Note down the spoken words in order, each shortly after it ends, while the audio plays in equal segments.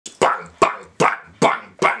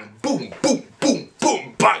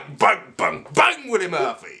Willie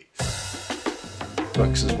Murphy.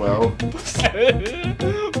 Works as well.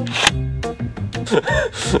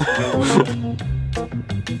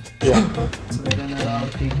 Yeah. So they don't allow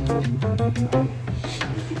people.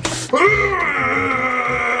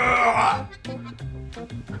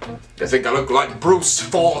 You think I look like Bruce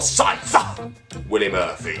Forsyth? Willie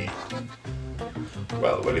Murphy.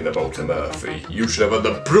 Well, Willie the Bolter Murphy, you should have had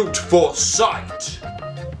the brute foresight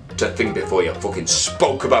to think before you fucking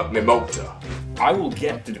spoke about me motor. I will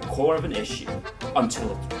get to the core of an issue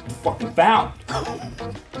until it's fucking found.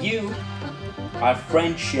 You are a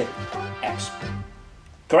friendship expert,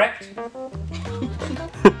 correct?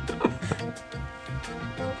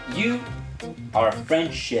 You are a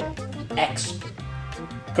friendship expert,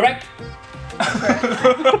 correct?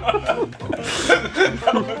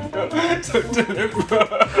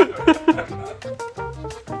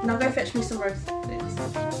 Now go fetch me some Rosebuddies.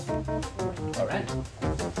 Alright.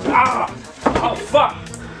 Ah! Oh fuck!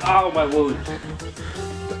 Oh my wound.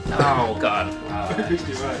 Oh god. I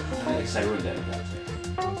guess I ruined it.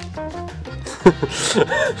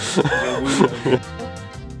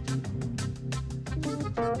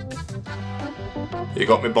 You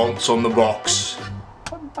got me bonks on the box.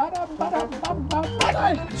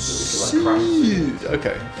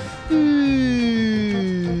 Okay.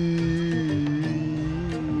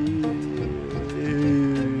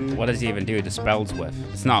 What does he even do the spells with?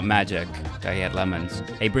 It's not magic that he had lemons.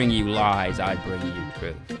 They bring you lies, I bring you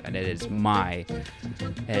truth. And it is my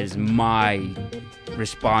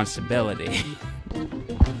responsibility.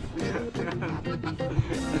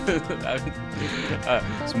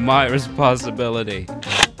 It's my responsibility.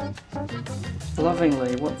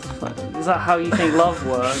 Lovingly, what the fuck? Is that how you think love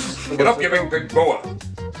works? Get up, you big boa.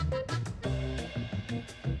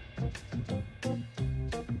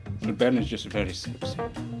 The band is just very sexy.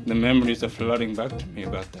 The memories are flooding back to me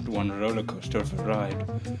about that one roller coaster of a ride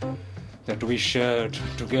that we shared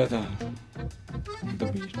together at the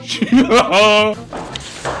beach. Ah!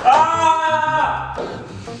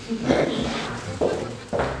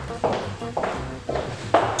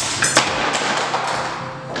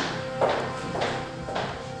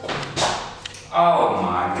 Oh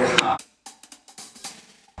my god.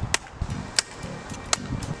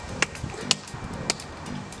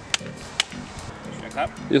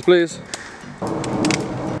 Yes, please.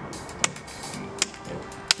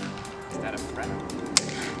 Is that a threat?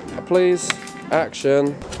 Please.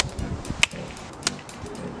 Action.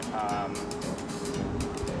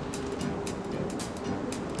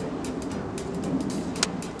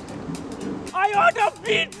 I ordered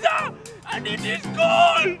pizza and it is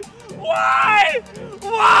cold! Why?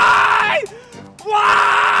 Why? Why?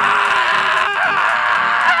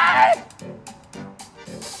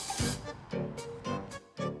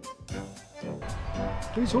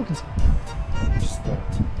 Who are you talking to?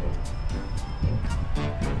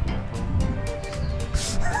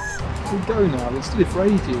 We go now, let's do it for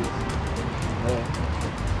ages.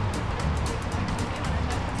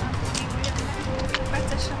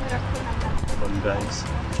 Fun days.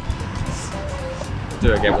 Do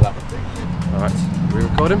it again with that one. Alright, we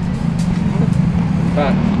record him?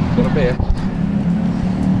 Back, got a beer.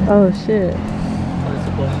 Oh shit.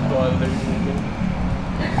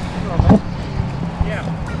 Yeah.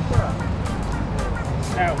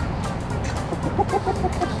 Ow.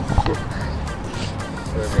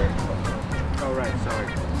 Oh right, sorry.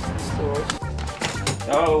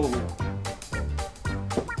 Oh.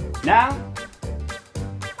 Now?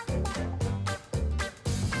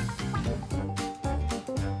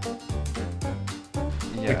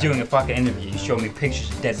 We're doing a fucking interview. You show me pictures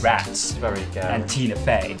of dead rats. Very gay. And Tina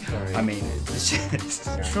Fey. Very. I mean, it's just...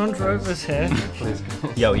 Sean drove us here. Please.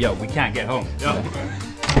 Yo, we can't get home. Yo.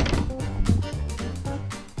 That's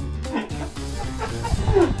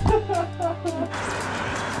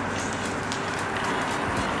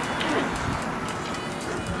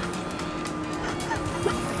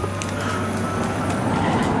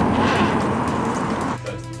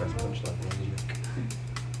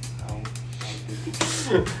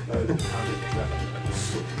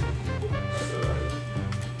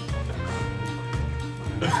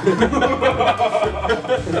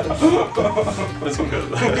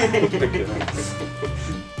good.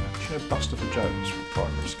 Buster for Jones from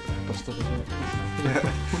primary school. Buster for Jones.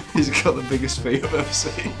 Yeah, he's got the biggest feet I've ever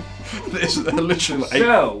seen. There's literally like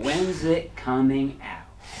So, when's it coming out?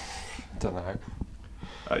 Don't know.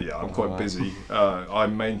 yeah, I'm quite busy. I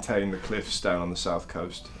maintain the cliffs down on the south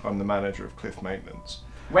coast. I'm the manager of cliff maintenance.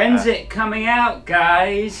 When's it coming out,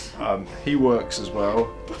 guys? He works as well.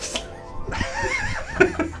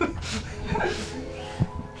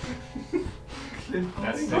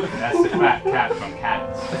 That's the fat cat from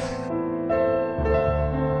Cats.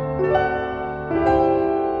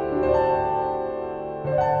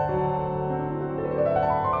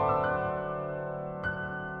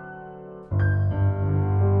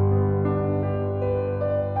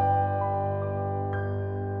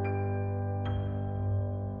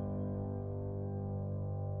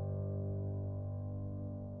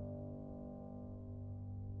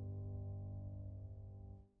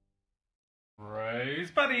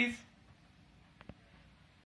 Rosebuddies!